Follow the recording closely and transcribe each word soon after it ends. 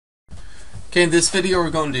Okay, in this video we're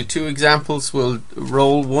going to do two examples. We'll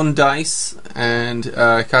roll one dice and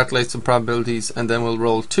calculate some probabilities, and then we'll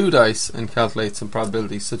roll two dice and calculate some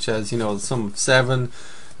probabilities, such as, the sum of 7,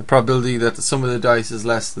 the probability that the sum of the dice is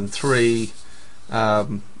less than 3,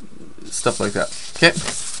 stuff like that. Okay,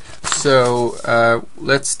 so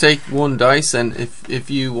let's take one dice, and if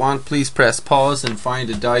you want, please press pause and find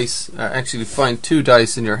a dice. Actually, find two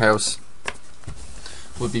dice in your house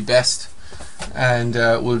would be best. And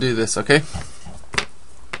we'll do this, okay?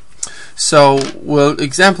 So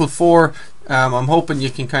example 4, I'm hoping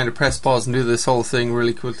you can kind of press pause and do this whole thing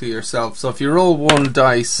really quickly yourself. So if you roll one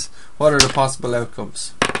dice, what are the possible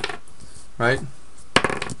outcomes? Right?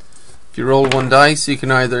 If you roll one dice, you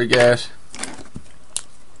can either get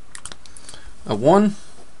a 1,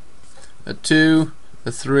 a 2,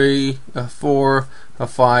 a 3, a 4, a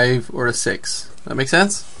 5, or a 6. That make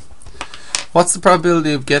sense? What's the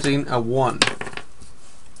probability of getting a 1?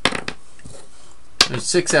 There's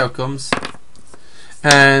 6 outcomes,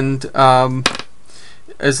 and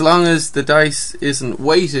as long as the dice isn't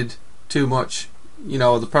weighted too much,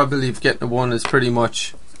 the probability of getting a 1 is pretty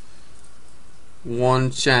much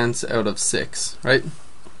 1 chance out of 6, right?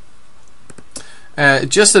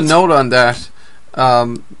 Just a note on that,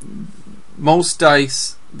 most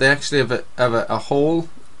dice, they actually have a hole,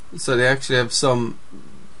 so they actually have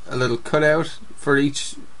a little cutout for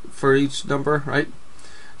each number, right?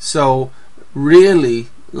 So really,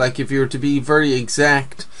 like if you were to be very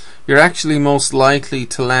exact, you're actually most likely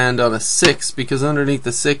to land on a 6, because underneath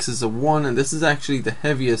the 6 is a 1, and this is actually the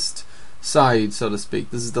heaviest side, so to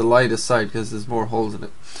speak. This is the lightest side because there's more holes in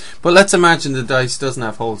it. But let's imagine the dice doesn't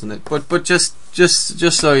have holes in it. But just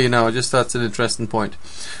so you know, just that's an interesting point.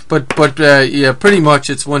 But yeah, pretty much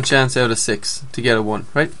it's 1 chance out of 6 to get a 1,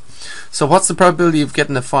 right? So what's the probability of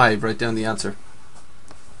getting a 5? Write down the answer.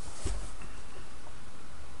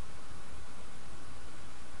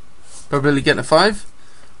 Probability of getting a 5?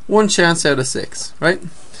 1 chance out of 6, right?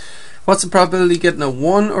 What's the probability of getting a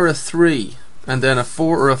 1 or a 3? And then a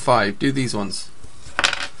 4 or a 5? Do these ones.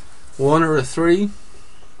 1 or a 3?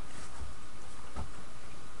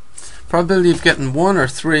 Probability of getting 1 or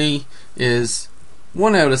 3 is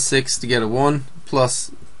 1 out of 6 to get a 1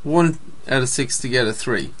 plus 1 out of 6 to get a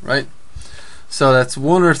 3, right? So that's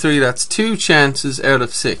 1 or 3, that's 2 chances out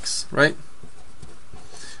of 6, right?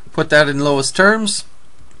 Put that in lowest terms,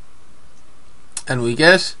 and we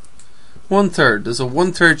get 1/3. There's a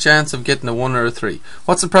 1/3 chance of getting a 1 or a 3.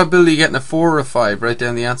 What's the probability of getting a 4 or a 5? Write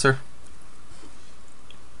down the answer.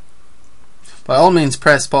 By all means,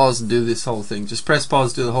 press pause and do this whole thing. Just press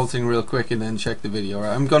pause, do the whole thing real quick, and then check the video.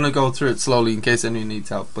 Right? I'm going to go through it slowly in case anyone needs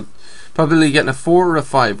help. But probability of getting a 4 or a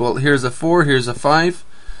 5? Well, here's a 4, here's a 5.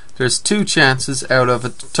 There's 2 chances out of a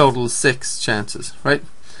total of 6 chances, right?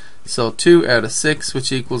 So 2 out of 6,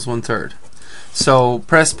 which equals 1/3. So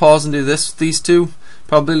press pause and do these two.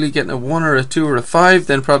 Probability of getting a 1 or a 2 or a 5,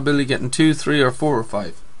 then probability of getting 2, 3, or 4 or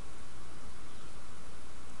 5.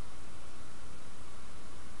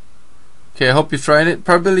 Okay, I hope you've tried it.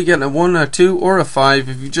 Probability of getting a 1, a 2, or a 5.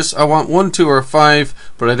 If you just, I want 1, 2, or a 5,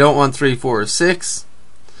 but I don't want 3, 4, or 6.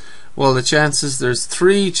 Well, the chances, there's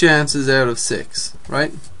 3 chances out of 6,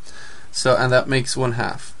 right? So, and that makes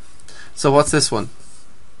 1/2. So what's this one?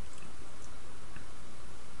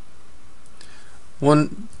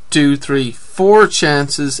 1, 2, 3, 4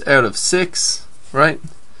 chances out of 6, right?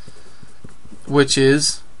 Which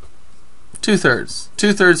is 2/3.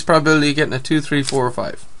 2/3 probability of getting a 2, 3, 4, or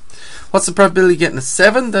 5. What's the probability of getting a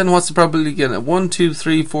 7? Then what's the probability of getting a 1, 2,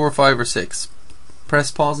 3, 4, 5, or 6?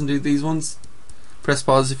 Press pause and do these ones. Press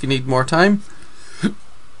pause if you need more time.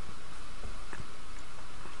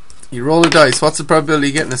 You roll a dice. What's the probability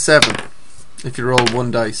of getting a 7 if you roll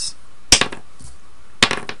one dice?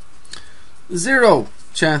 0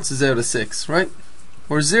 chances out of 6, right?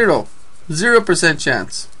 Or 0%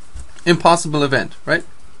 chance. Impossible event, right?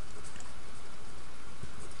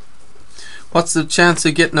 What's the chance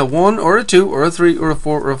of getting a 1 or a 2 or a 3 or a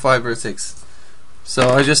 4 or a 5 or a 6?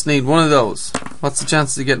 So I just need one of those. What's the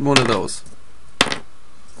chance of getting one of those?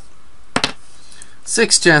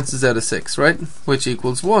 6 chances out of 6, right? Which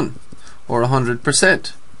equals 1, or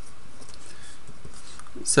 100%.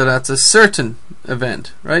 So that's a certain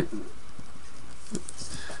event, right?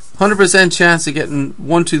 100% chance of getting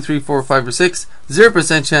 1, 2, 3, 4, 5, or 6.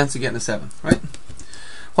 0% chance of getting a 7, right?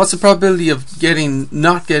 What's the probability of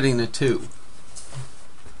not getting a 2?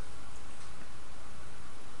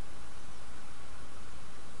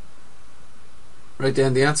 Write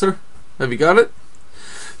down the answer. Have you got it?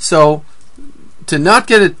 So to not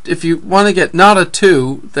get it, if you want to get not a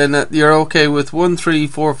 2, then you're okay with 1, 3,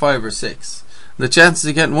 4, 5, or 6. The chances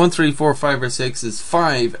of getting 1, 3, 4, 5, or 6 is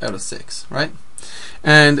 5 out of 6, right?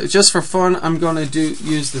 And just for fun, I'm going to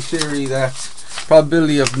use the theory that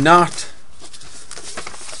probability of not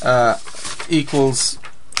equals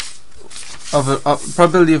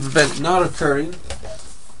probability of event not occurring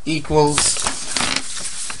equals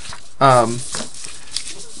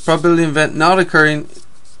probability of event not occurring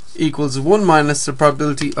equals 1 minus the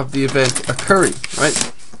probability of the event occurring,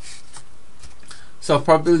 right? So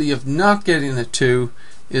probability of not getting a 2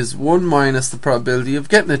 is 1 minus the probability of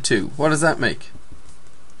getting a 2. What does that make?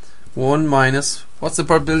 1 minus, what's the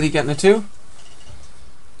probability of getting a 2?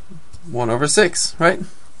 1 over 6, right?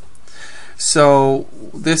 So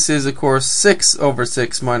this is, of course, 6 over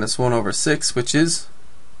 6 minus 1 over 6, which is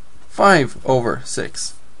 5 over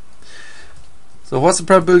 6. So what's the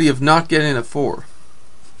probability of not getting a 4?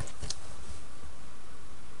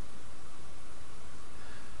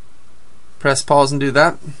 Press pause and do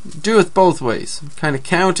that. Do it both ways. Kind of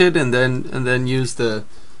count it and then use the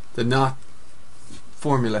not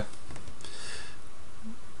formula.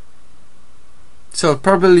 So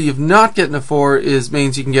probability of not getting a 4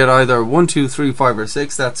 means you can get either 1, 2, 3, 5, or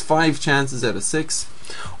 6. That's 5 chances out of 6.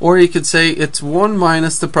 Or you could say it's 1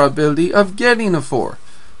 minus the probability of getting a 4,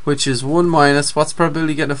 which is 1 minus, what's the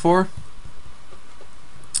probability of getting a 4?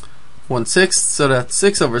 1/6. So that's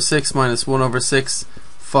 6 over 6 minus 1 over 6,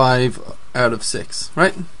 5 out of 6,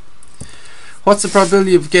 right? What's the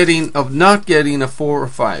probability of not getting a 4 or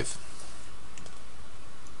 5?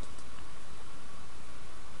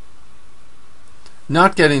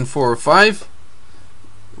 Not getting 4 or 5,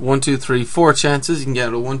 1, 2, 3, 4 chances. You can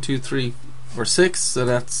get a 1, 2, 3, or 6, so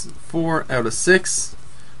that's 4 out of 6,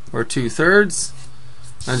 or 2/3.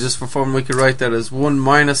 And just for fun, we could write that as 1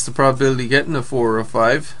 minus the probability of getting a 4 or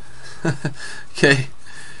 5, okay,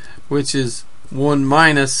 which is 1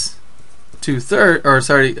 minus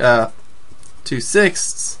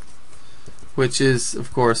 2/6, which is,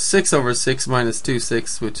 of course, 6 over 6 minus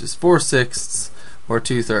 2/6, which is 4/6, or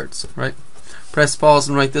 2/3, right? Press pause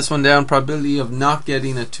and write this one down. Probability of not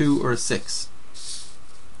getting a 2 or a 6.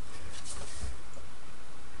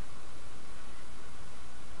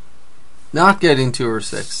 Not getting 2 or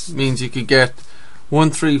 6 means you could get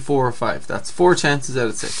 1, 3, 4, or 5. That's 4 chances out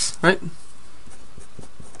of 6, right?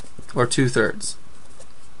 Or 2/3.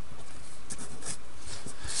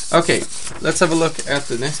 Okay, let's have a look at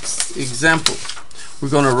the next example. We're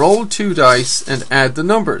going to roll 2 dice and add the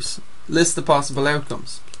numbers. List the possible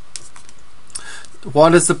outcomes.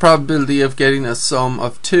 What is the probability of getting a sum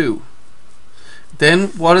of 2? Then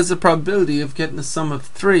what is the probability of getting a sum of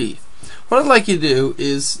 3? What I'd like you to do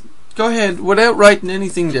is go ahead, without writing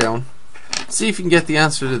anything down, see if you can get the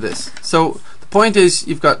answer to this. So the point is,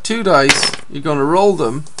 you've got 2 dice, you're going to roll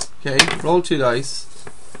them, okay, roll 2 dice.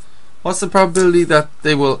 What's the probability that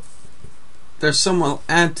their sum will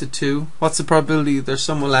add to 2? What's the probability their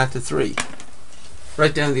sum will add to 3?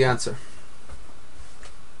 Write down the answer.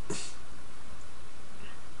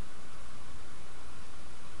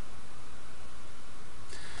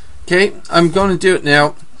 Okay, I'm going to do it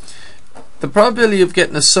now. The probability of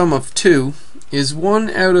getting a sum of 2 is 1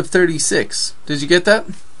 out of 36. Did you get that?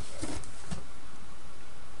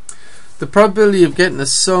 The probability of getting a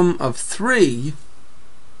sum of 3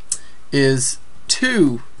 is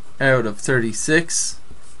 2 out of 36,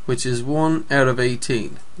 which is 1 out of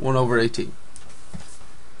 18. 1 over 18.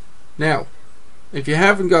 Now, if you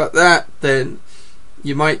haven't got that, then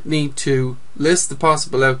you might need to list the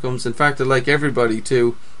possible outcomes. In fact, I'd like everybody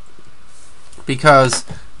to, because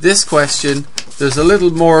this question, there's a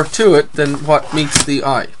little more to it than what meets the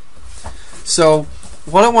eye. So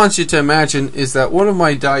what I want you to imagine is that one of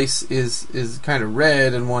my dice is kind of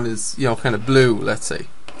red and one is, you know, kind of blue, let's say.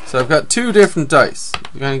 So I've got 2 different dice.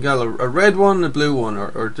 You've kind of got a red one and a blue one,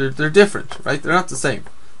 or they're different, right? They're not the same.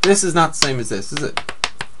 This is not the same as this, is it?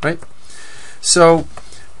 Right? So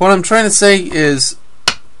what I'm trying to say is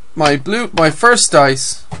my first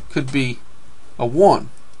dice could be a 1.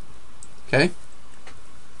 Okay?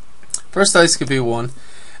 First dice could be a 1,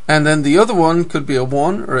 and then the other one could be a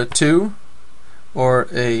 1 or a 2 or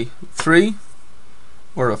a 3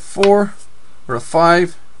 or a 4 or a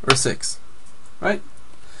 5 or a 6, right?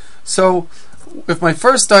 So if my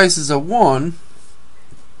first dice is a 1,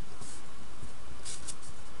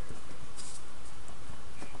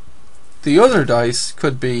 the other dice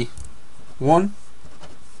could be 1,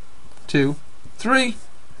 2, 3,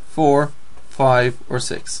 4, 5, or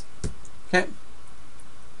 6. Okay?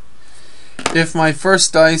 If my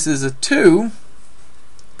first dice is a 2,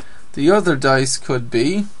 the other dice could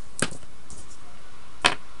be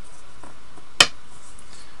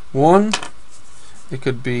 1, it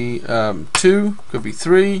could be 2, could be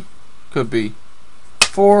 3, could be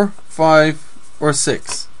 4, 5, or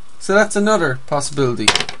 6. So that's another possibility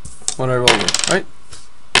when I roll it, right?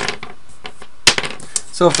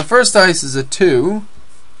 So if the first dice is a 2,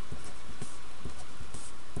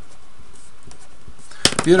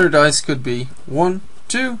 the other dice could be 1,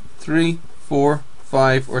 2, 3, 4,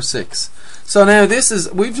 5, or 6. So now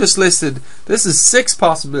we've just listed, this is 6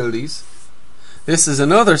 possibilities. This is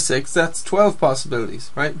another 6, that's 12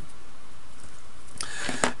 possibilities, right?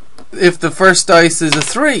 If the first dice is a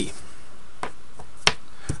 3,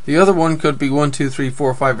 the other one could be 1, 2, 3,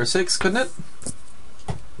 4, 5, or 6, couldn't it?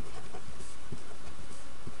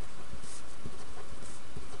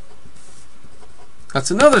 That's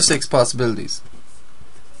another 6 possibilities.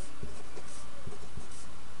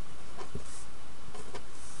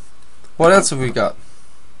 What else have we got?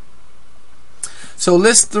 So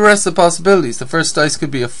list the rest of the possibilities. The first dice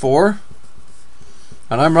could be a 4.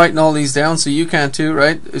 And I'm writing all these down, so you can too,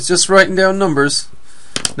 right? It's just writing down numbers.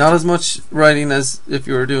 Not as much writing as if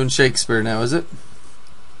you were doing Shakespeare now, is it?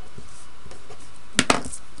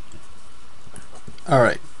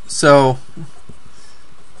 Alright, so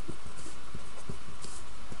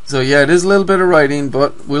yeah, it is a little bit of writing,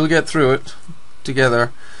 but we'll get through it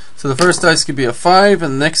together. So the first dice could be a 5,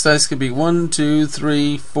 and the next dice could be 1, 2,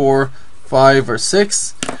 3, 4, 5, or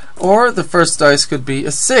 6. Or the first dice could be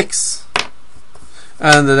a 6,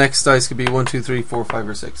 and the next dice could be 1, 2, 3, 4, 5,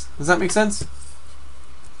 or 6. Does that make sense?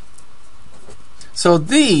 So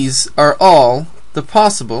these are all the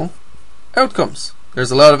possible outcomes.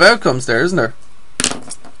 There's a lot of outcomes there, isn't there?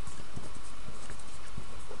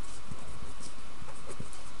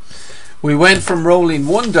 We went from rolling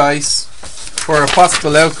 1 dice where our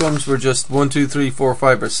possible outcomes were just 1, 2, 3, 4,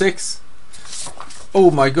 5, or 6.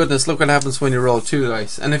 Oh my goodness, look what happens when you roll 2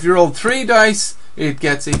 dice. And if you roll 3 dice, it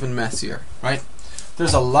gets even messier, right?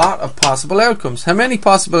 There's a lot of possible outcomes. How many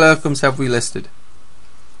possible outcomes have we listed?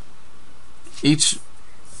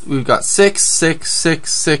 We've got 6, 6,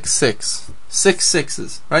 6, 6, 6. 6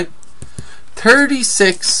 sixes, right?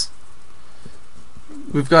 36.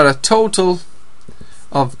 We've got a total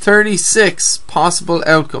of 36 possible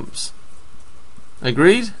outcomes.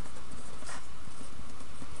 Agreed?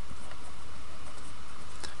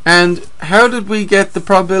 And how did we get the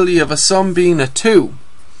probability of a sum being a 2?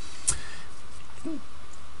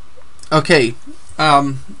 Okay,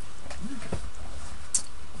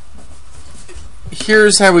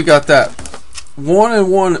 here's how we got that. 1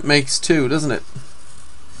 and 1 makes 2, doesn't it?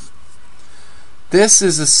 This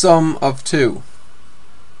is a sum of 2.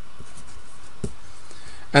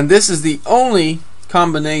 And this is the only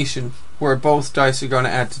combination where both dice are going to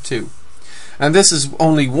add to 2. And this is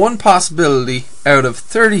only one possibility out of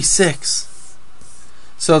 36.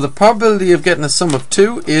 So the probability of getting a sum of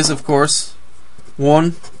 2 is, of course,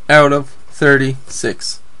 1 out of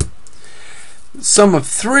 36. Sum of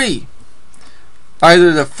 3.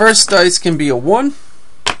 Either the first dice can be a 1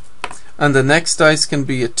 and the next dice can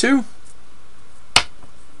be a 2.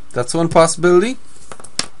 That's one possibility.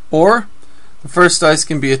 Or the first dice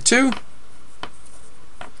can be a 2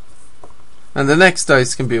 and the next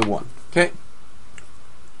dice can be a 1. Okay?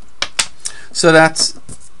 So that's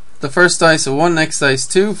the first dice a 1, next dice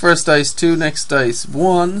 2, first dice 2, next dice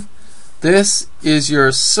 1. This is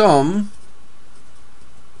your sum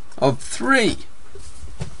of 3.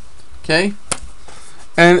 Okay?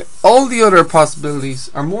 And all the other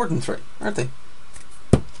possibilities are more than 3, aren't they?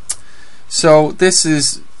 So this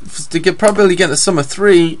is, to get probability get the sum of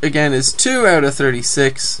 3 again is 2 out of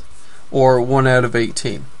 36 or 1 out of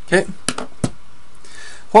 18. Okay?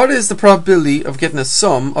 What is the probability of getting a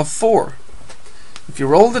sum of 4? If you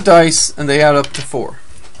roll the dice and they add up to 4.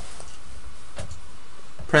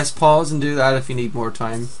 Press pause and do that if you need more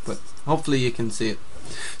time, but hopefully you can see it.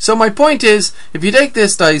 So my point is, if you take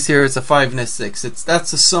this dice here, it's a 5 and a 6.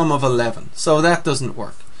 That's a sum of 11. So that doesn't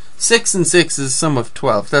work. 6 and 6 is a sum of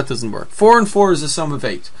 12. That doesn't work. 4 and 4 is a sum of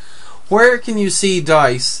 8. Where can you see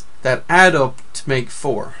dice that add up to make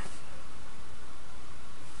 4?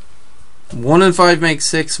 1 and 5 makes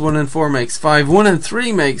 6. 1 and 4 makes 5. 1 and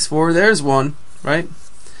 3 makes 4. There's one, right?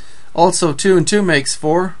 Also 2 and 2 makes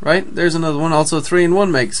 4, right? There's another one. Also 3 and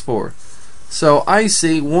 1 makes 4. So I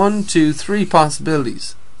see 1, 2, 3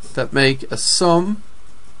 possibilities that make a sum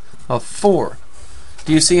of 4.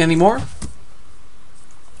 Do you see any more?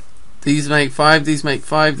 These make 5, these make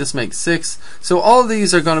 5, this makes 6. So all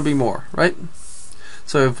these are going to be more, right?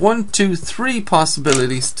 So I have 1, 2, 3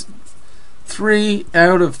 possibilities. 3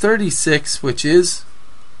 out of 36, which is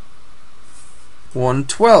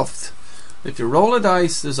 1/12. If you roll a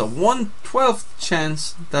dice, there's a 1/12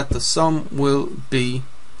 chance that the sum will be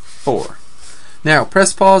 4. Now,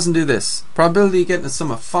 press pause and do this. Probability of getting a sum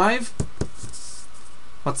of 5.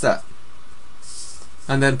 What's that?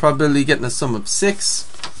 And then probability of getting a sum of 6.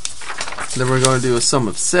 Then we're going to do a sum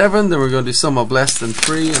of 7. Then we're going to do sum of less than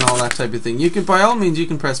 3 and all that type of thing. You can, by all means, you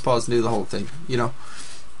can press pause and do the whole thing, you know,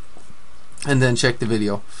 and then check the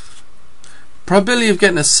video. Probability of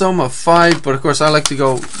getting a sum of 5, but of course I like to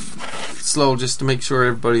go slow just to make sure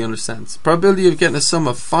everybody understands. Probability of getting a sum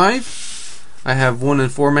of 5, I have 1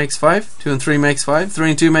 and 4 makes 5, 2 and 3 makes 5, 3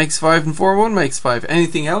 and 2 makes 5, and 4 and 1 makes 5.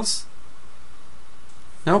 Anything else?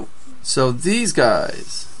 No. So these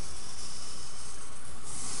guys,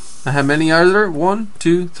 how many are there? 1,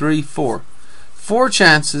 2, 3, 4. 4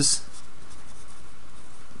 chances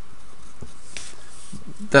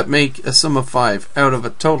that make a sum of 5 out of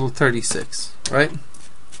a total 36, right?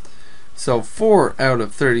 So 4 out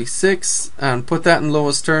of 36, and put that in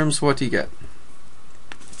lowest terms, what do you get?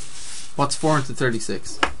 What's 4 into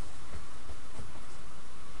 36?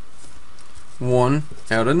 1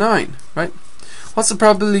 out of 9, right? What's the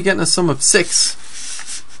probability of getting a sum of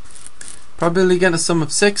 6? Probability of getting a sum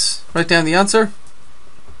of 6, write down the answer.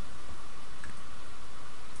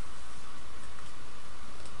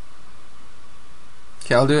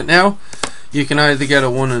 Okay, I'll do it now. You can either get a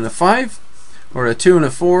 1 and a 5, or a 2 and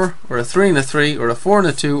a 4, or a 3 and a 3, or a 4 and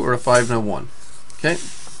a 2, or a 5 and a 1. Okay?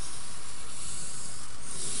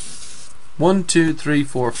 1, 2, 3,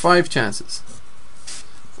 4, 5 chances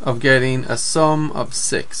of getting a sum of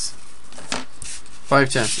 6. 5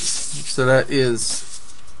 chances. So that is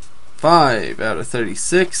 5 out of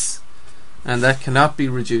 36, and that cannot be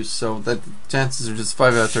reduced, so that chances are just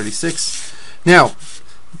 5 out of 36. Now,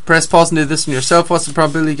 press pause and do this one yourself. What's the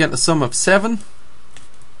probability of getting a sum of 7?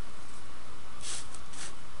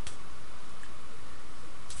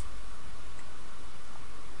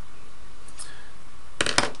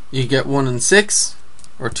 You get 1 and 6,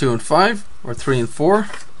 or 2 and 5, or 3 and 4.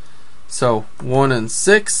 So 1 and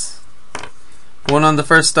 6. 1 on the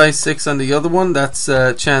first dice, 6 on the other one. That's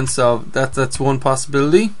a chance of that's one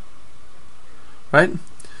possibility, right?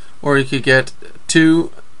 Or you could get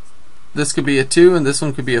 2. This could be a 2, and this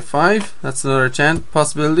one could be a 5. That's another chance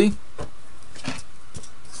possibility.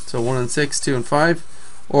 So 1 and 6, 2 and 5.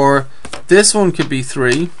 Or this one could be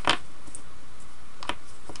 3,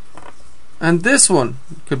 and this one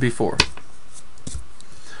could be 4.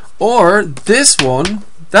 Or this one,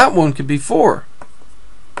 that one could be 4,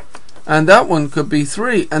 and that one could be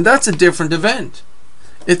 3, and that's a different event.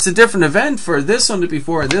 It's a different event for this one to be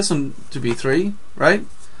 4 and this one to be 3, right?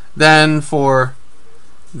 Than for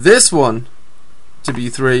this one to be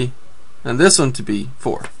 3 and this one to be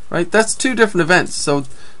 4, right? That's two different events. So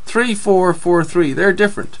 3, 4, 4, 3, they're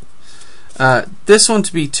different. This one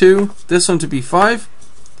to be 2, this one to be 5,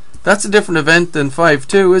 that's a different event than 5,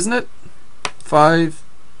 2, isn't it? 5,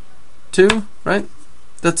 2, right?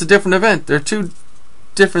 That's a different event. They're two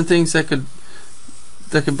different things that could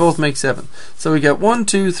both make 7. So we get 1,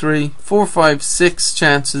 2, 3, 4, 5, 6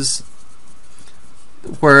 chances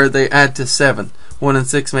where they add to 7. 1 and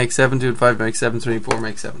 6 make 7, 2 and 5 make 7, 3 and 4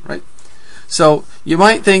 make 7, right? So you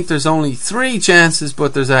might think there's only 3 chances,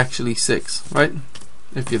 but there's actually 6, right?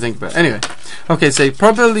 If you think about it. Anyway, okay, so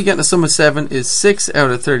probability of getting a sum of 7 is 6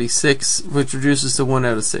 out of 36, which reduces to 1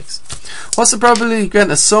 out of 6. What's the probability of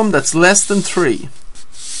getting a sum that's less than 3?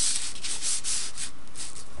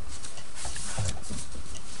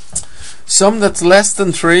 Sum that's less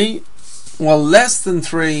than 3, well, less than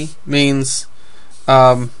 3 means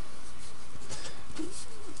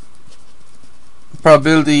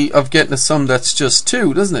probability of getting a sum that's just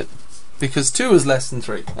 2, doesn't it? Because 2 is less than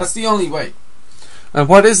 3. That's the only way. And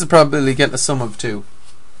what is the probability of getting a sum of 2?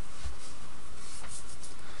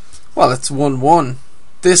 Well, it's 1, 1.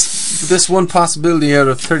 This one possibility out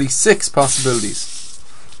of 36 possibilities.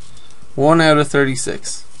 1 out of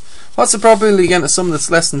 36. What's the probability of getting a sum that's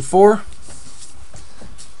less than 4?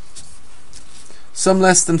 Sum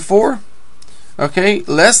less than 4? Okay,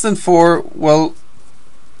 less than 4, well,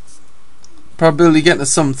 probability of getting a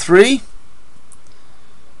sum 3,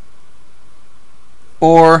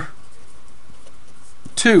 or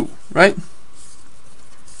 2, right?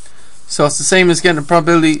 So it's the same as getting a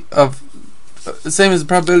probability of the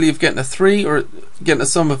probability of getting a 3 or getting a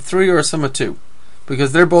sum of 3 or a sum of 2,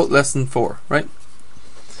 because they're both less than 4, right?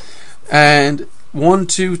 And 1,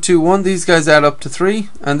 2, 2, 1, these guys add up to 3,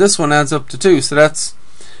 and this one adds up to 2. So that's,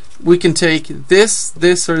 we can take this,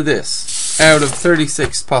 this, or this out of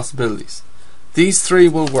 36 possibilities. These 3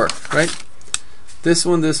 will work, right? This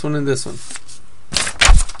one, and this one.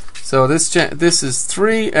 So this is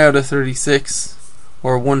 3 out of 36,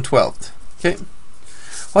 or 1/12. Okay.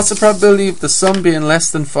 What's the probability of the sum being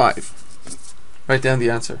less than 5? Write down the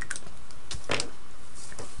answer.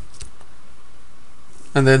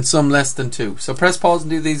 and then some less than 2. So press pause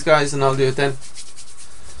and do these guys, and I'll do it then.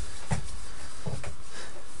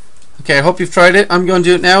 Okay, I hope you've tried it. I'm going to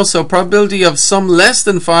do it now. So probability of sum less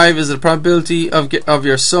than 5 is the probability of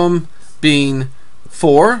your sum being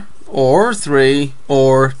 4 or 3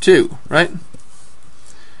 or 2, right?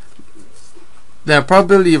 Now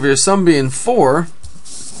probability of your sum being 4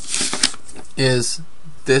 is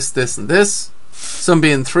this, this, and this. Sum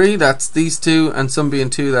being 3, that's these two, and sum being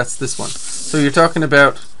 2, that's this one. So you're talking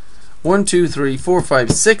about 1, 2, 3, 4,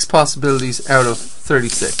 5, 6 possibilities out of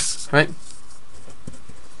 36, right?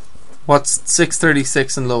 What's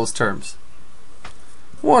 6/36 in lowest terms?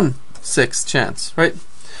 1/6 chance, right?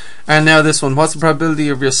 And now this one, what's the probability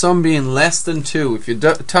of your sum being less than 2? If you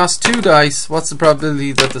toss 2 dice, what's the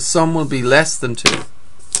probability that the sum will be less than 2?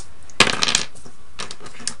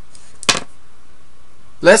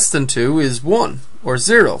 Less than 2 is 1 or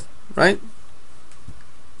 0, right?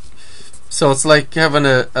 So it's like having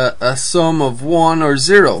a sum of 1 or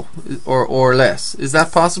 0 or less. Is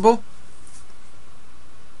that possible?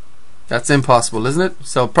 That's impossible, isn't it?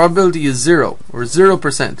 So probability is 0 or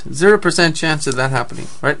 0%. 0% chance of that happening,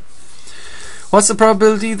 right? What's the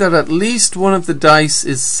probability that at least one of the dice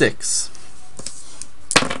is 6?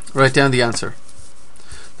 Write down the answer.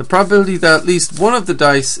 The probability that at least one of the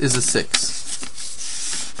dice is a 6.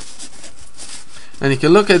 And you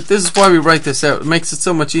can look at, this is why we write this out. It makes it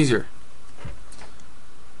so much easier.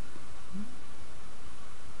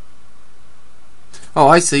 Oh,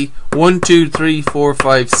 I see. 1, 2, 3, 4,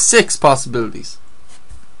 5, 6 possibilities.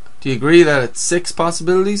 Do you agree that it's 6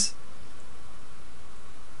 possibilities?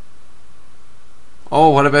 Oh,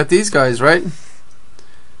 what about these guys, right?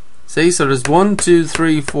 See, so there's 1, 2,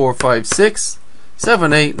 3, 4, 5, 6,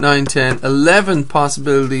 7, 8, 9, 10, 11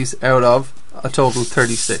 possibilities out of a total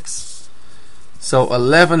 36. So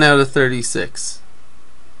 11 out of 36.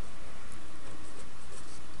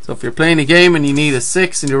 So if you're playing a game and you need a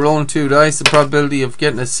 6 and you're rolling 2 dice, the probability of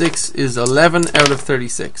getting a 6 is 11 out of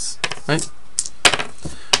 36, right?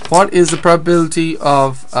 What is the probability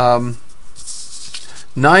of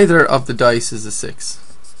neither of the dice is a 6?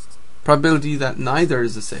 Probability that neither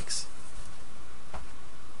is a 6.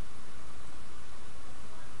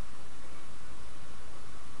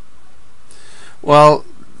 Well,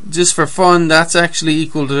 just for fun, that's actually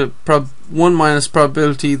equal to 1 minus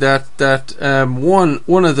probability that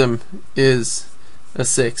one of them is a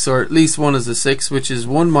 6, or at least one is a 6, which is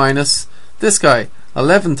 1 minus this guy,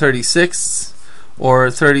 11/36, or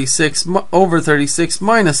 36 over 36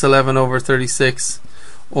 minus 11 over 36,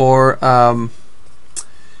 or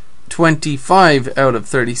 25 out of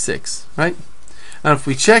 36, right? And if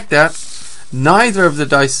we check that, neither of the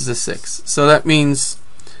dice is a 6, so that means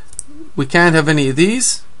we can't have any of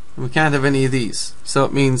these, and we can't have any of these. So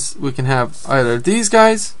it means we can have either these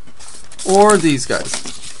guys or these guys.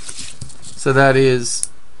 So that is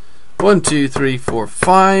 1, 2, 3, 4,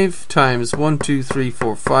 5 times 1, 2, 3,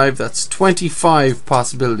 4, 5. That's 25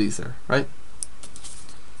 possibilities there, right?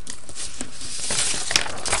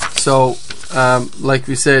 So, like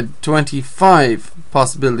we said, 25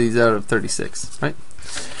 possibilities out of 36, right?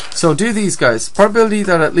 So do these guys. Probability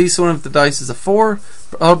that at least one of the dice is a 4,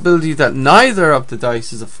 probability that neither of the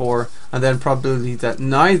dice is a 4, and then probability that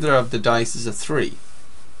neither of the dice is a 3.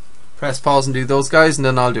 Press pause and do those guys, and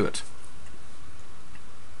then I'll do it.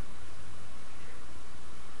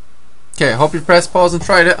 Okay, I hope you pressed pause and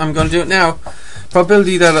tried it. I'm going to do it now.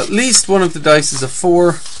 Probability that at least one of the dice is a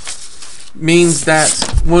 4 means that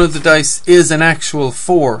one of the dice is an actual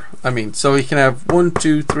 4. So we can have 1,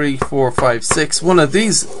 2, 3, 4, 5, 6, one of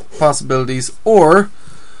these possibilities, or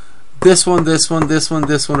this one, this one, this one,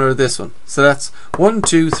 this one, or this one. So that's 1,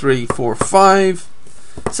 2, 3, 4, 5,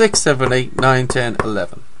 6, 7, 8, 9, 10,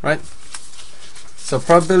 11, right? So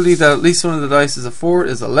probability that at least one of the dice is a 4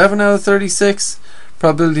 is 11 out of 36.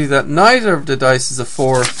 Probability that neither of the dice is a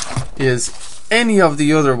 4 is any of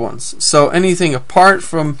the other ones. So anything apart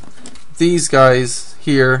from these guys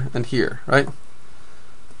here and here, right?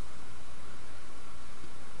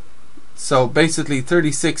 So basically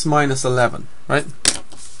 36 minus 11, right?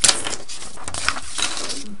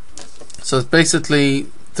 So it's basically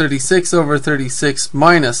 36 over 36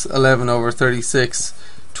 minus 11 over 36,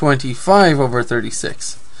 25 over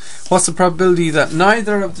 36. What's the probability that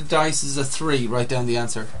neither of the dice is a 3? Write down the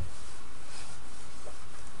answer.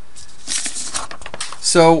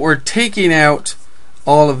 So we're taking out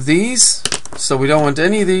all of these, so we don't want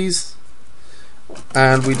any of these,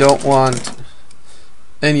 and we don't want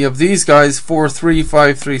any of these guys. 4, 3,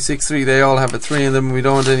 5, 3, 6, 3, they all have a 3 in them. We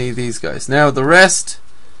don't want any of these guys. Now the rest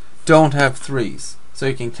don't have 3s, so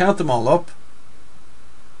you can count them all up,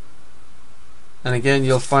 and again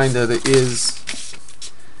you'll find that it is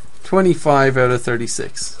 25 out of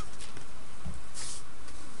 36.